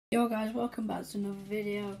Yo guys, welcome back to another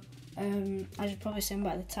video. As you've probably seen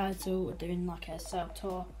by the title, we're doing like a cell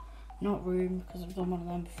tour, not room, because I've done one of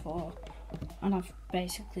them before, and I've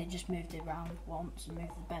basically just moved it around once and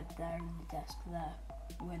moved the bed there and the desk there,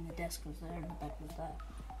 when the desk was there and the bed was there.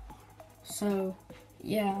 So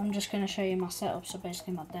yeah, I'm just going to show you my setup, so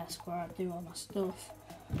basically my desk where I do all my stuff.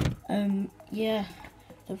 Yeah,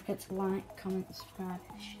 don't forget to like, comment, subscribe,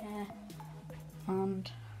 share,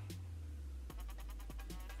 and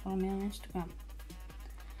follow me on Instagram.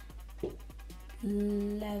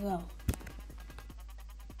 Lego.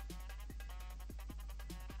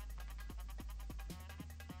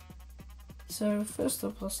 So first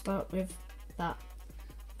up, I'll start with that.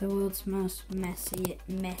 The world's most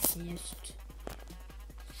messiest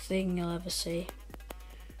thing you'll ever see.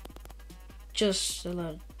 Just a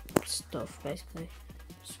lot of stuff, basically.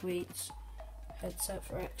 Sweets, headset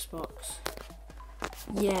for Xbox.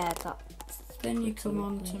 Yeah, that. Then you come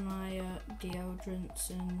on to my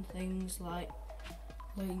deodorants and things like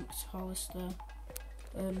Lynx, Hollister.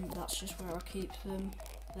 That's just where I keep them.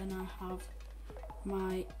 Then I have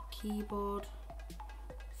my keyboard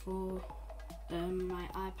for my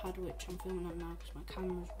iPad, which I'm filming on now because my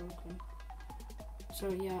camera's broken. So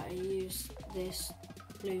yeah, I use this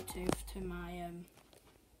Bluetooth to my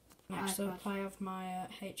next iPad. Up I have my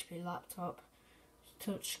HP laptop,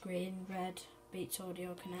 touchscreen, red, Beats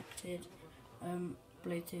Audio connected.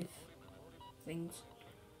 Bluetooth things.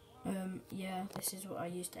 Yeah, this is what I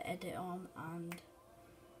used to edit on,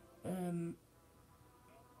 and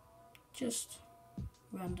just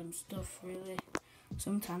random stuff really.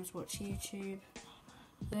 Sometimes watch YouTube.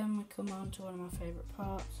 Then we come on to one of my favourite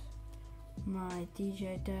parts, my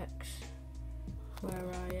DJ decks, where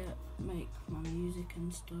I make my music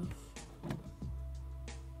and stuff.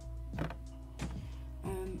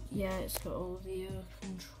 Yeah, it's got all the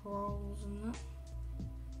controls and that.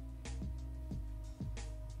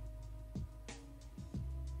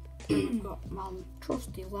 I've got my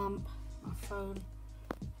trusty lamp, my phone,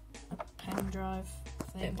 a pen drive. The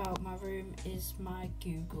thing about my room is my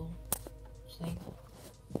Google thing.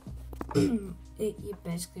 You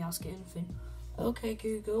basically ask it anything. Okay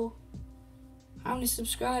Google, how many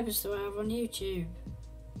subscribers do I have on YouTube?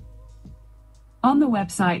 On the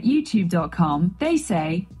website youtube.com, they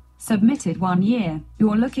say, submitted 1 year,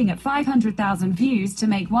 you're looking at 500,000 views to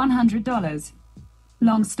make $100.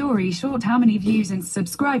 Long story short, how many views and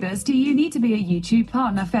subscribers do you need to be a YouTube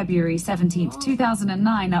partner? February 17th,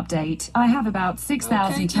 2009 update. I have about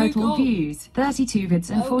 6,000 total views, 32 vids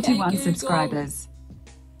and 41 subscribers.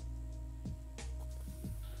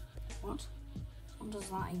 What does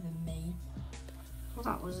that even mean? Well,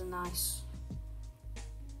 that was a nice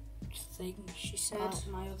thing she said.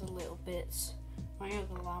 My other little bits, my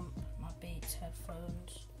other lamp, my Beats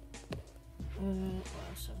headphones. What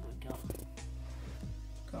else have we got?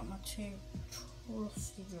 Got my two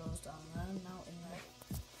trusty drawers down there, now in there.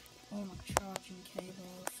 All my charging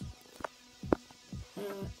cables.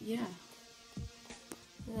 Yeah.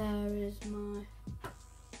 There is my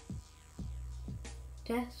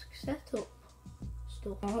desk setup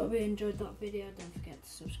stuff. I hope you enjoyed that video. Don't forget to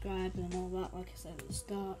subscribe and all that, like I said at the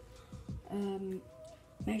start.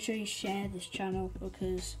 Make sure you share this channel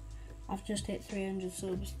because I've just hit 300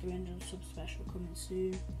 subs, 300 sub special coming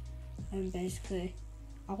soon. And basically,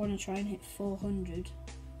 I want to try and hit 400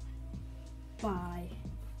 by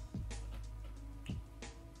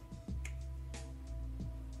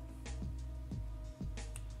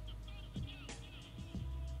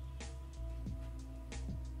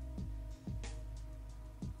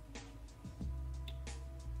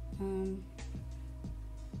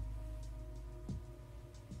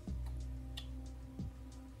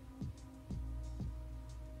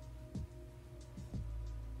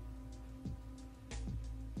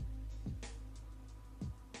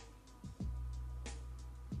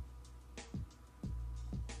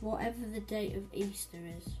whatever the date of Easter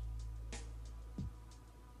is.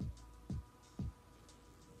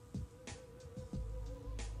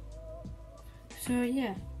 So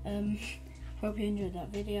yeah, hope you enjoyed that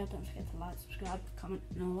video. Don't forget to like, subscribe, comment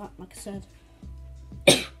and all that, like I said.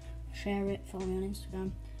 Share it, follow me on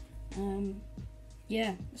Instagram.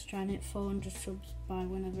 Yeah, let's try and hit 400 subs by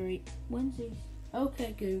whenever Wednesdays.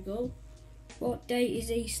 Okay Google, what date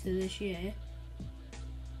is Easter this year?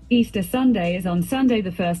 Easter Sunday is on Sunday the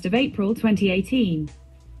 1st of April 2018.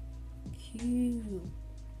 Cute.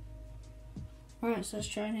 Alright, so let's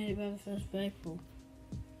try and hit it by the 1st of April.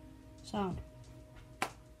 Sound.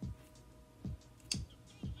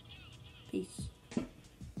 Peace.